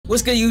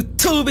What's good,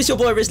 YouTube? It's your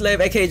boy RICHLEV,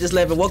 aka just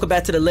Lev, and welcome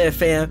back to the Lev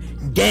fam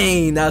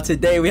gang. Now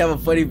today we have a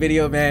funny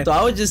video, man. So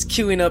I was just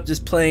queuing up,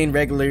 just playing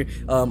regular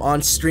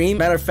on stream.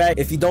 Matter of fact,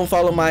 if you don't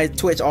follow my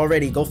Twitch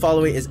already, go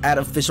follow it. It's at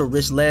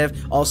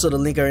officialrichlev. Also, the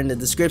link are in the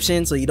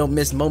description so you don't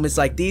miss moments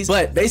like these.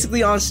 But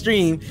basically on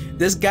stream,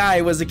 this guy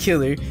was a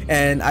killer,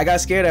 and I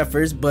got scared at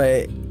first,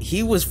 but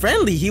he was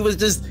friendly. He was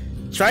just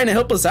trying to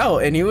help us out,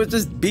 and he was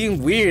just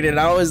being weird, and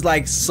I was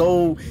like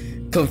so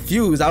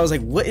confused. I was like,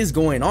 what is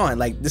going on?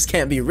 Like, this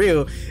can't be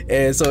real.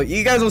 And so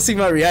you guys will see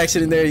my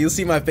reaction in there. You'll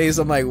see my face.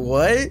 I'm like,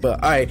 what?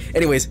 But all right,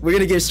 anyways, we're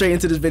gonna get straight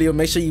into this video.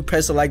 Make sure you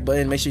press the like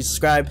button, make sure you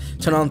subscribe,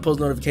 turn on post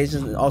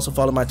notifications, and also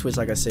follow my Twitch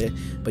like I said.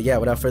 But yeah,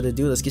 without further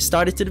ado, let's get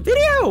started to the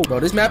video.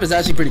 Bro, this map is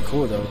actually pretty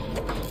cool though.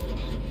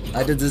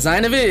 Like, the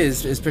design of it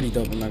is pretty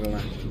dope, I'm not gonna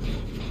lie.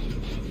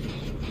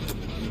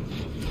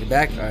 Get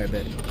back? All right,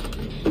 bet.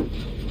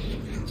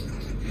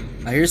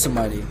 I hear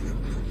somebody.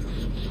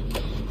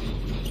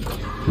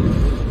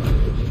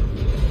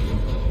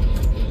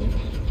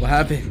 What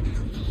happened?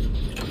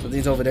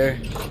 Something's over there.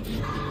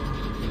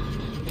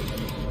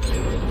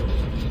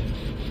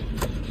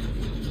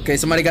 Okay,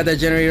 somebody got that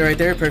generator right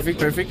there. Perfect,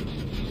 perfect.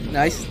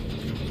 Nice.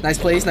 Nice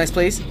place, nice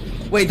place.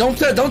 Wait, don't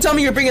tell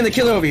me you're bringing the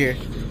killer over here.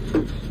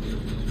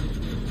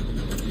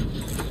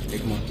 Okay,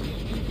 come on.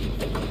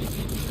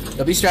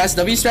 W strats,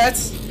 W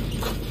strats.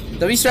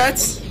 W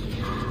strats.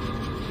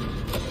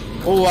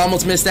 Oh, I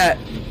almost missed that.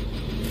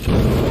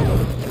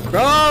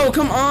 Bro,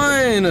 come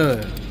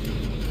on.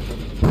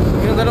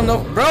 Let them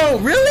know, bro.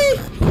 Really?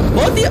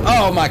 Both of you?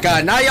 Oh my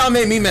god! Now y'all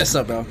made me mess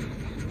up, bro.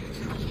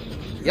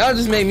 Y'all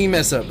just made me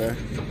mess up, bro.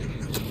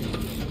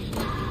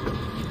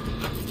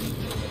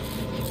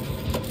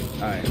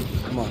 All right,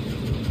 come on.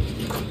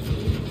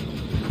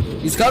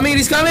 He's coming!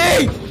 He's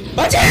coming!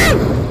 Watch out!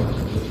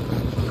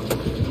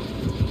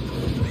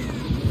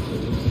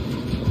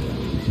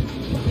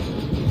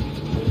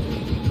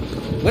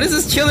 What is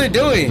this killer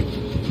doing?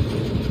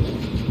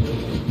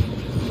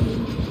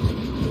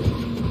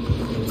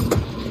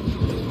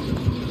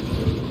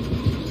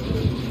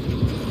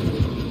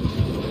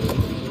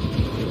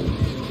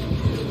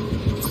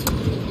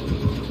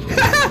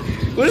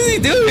 What is he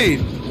doing?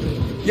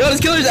 Yo, this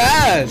killer's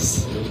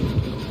ass.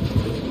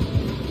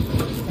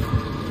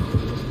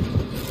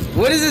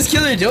 What is this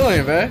killer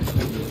doing, bro?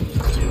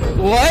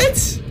 What?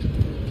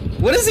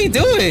 What is he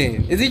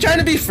doing? Is he trying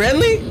to be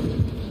friendly?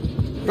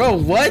 Bro,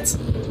 what?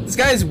 This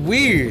guy's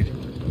weird.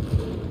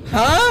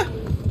 Huh?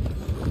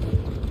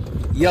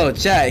 Yo,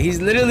 chat,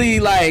 he's literally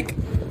like,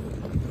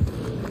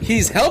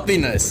 he's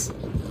helping us.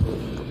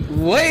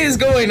 What is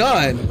going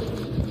on?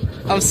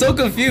 I'm so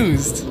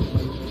confused.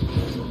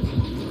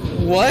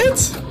 What?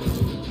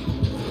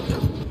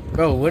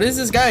 Bro, what is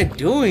this guy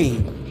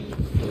doing?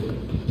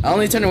 I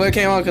only turned the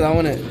webcam on because I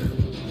want it.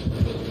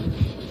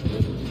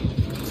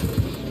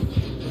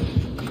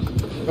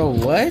 Bro,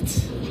 what?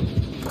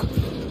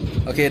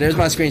 Okay, there's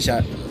my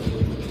screenshot.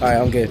 Alright,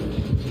 I'm good.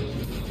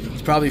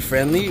 He's probably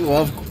friendly.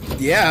 Well,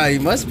 yeah, he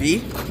must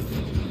be.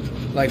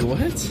 Like,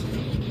 what?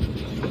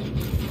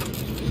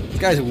 This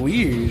guy's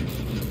weird.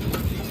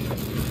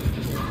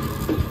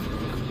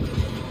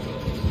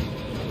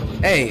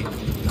 Hey.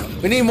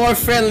 We need more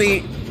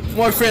friendly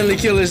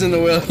killers in the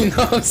world, you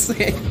know what I'm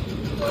saying?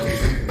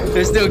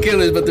 They're still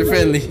killers, but they're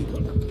friendly.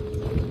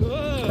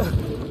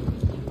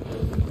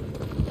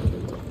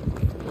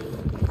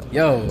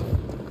 Yo.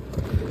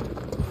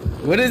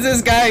 What is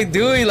this guy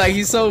doing? Like,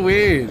 he's so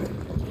weird.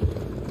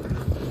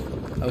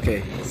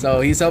 Okay, so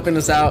he's helping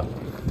us out.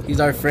 He's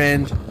our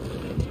friend.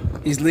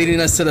 He's leading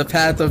us to the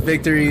path of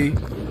victory.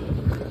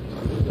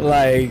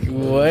 Like,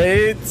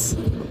 what?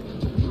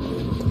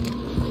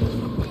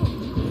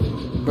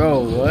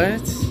 Bro,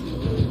 what?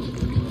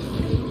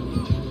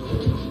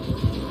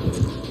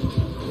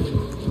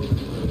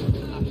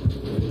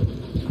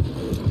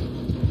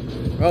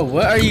 Bro,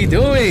 what are you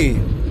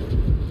doing?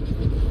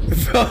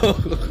 Bro,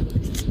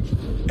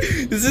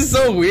 this is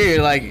so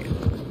weird, like,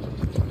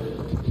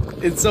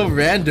 it's so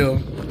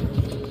random.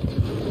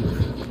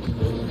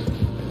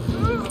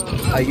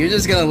 Like, you're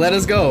just gonna let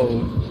us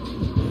go.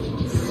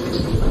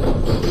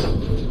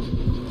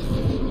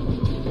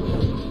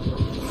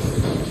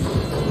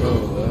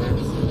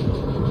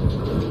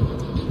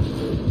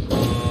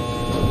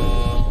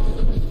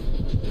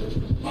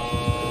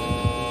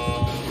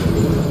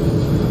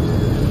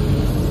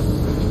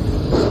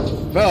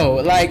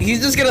 Bro, like,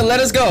 he's just gonna let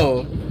us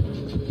go.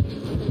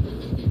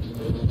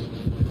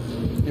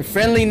 Your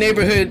friendly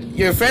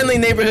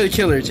neighborhood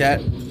killer,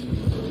 chat.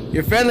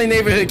 Your friendly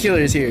neighborhood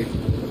killer is here.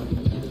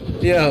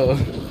 Yo.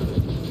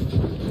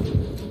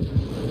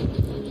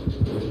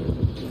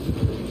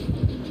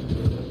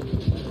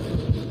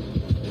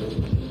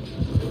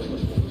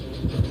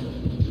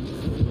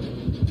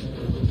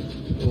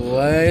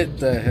 What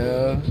the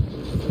hell?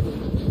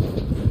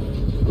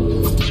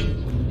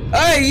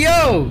 Hey,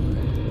 yo!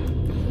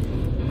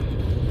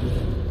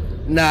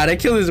 Nah, that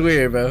killer's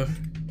weird, bro.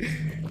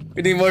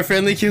 We need more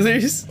friendly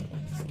killers.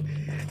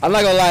 I'm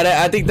not gonna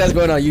lie, I think that's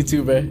going on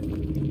YouTube, bro.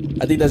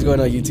 I think that's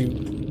going on YouTube.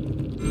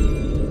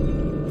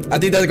 I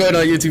think that's going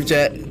on YouTube,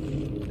 chat.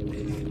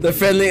 The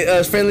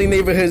friendly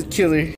neighborhood killer.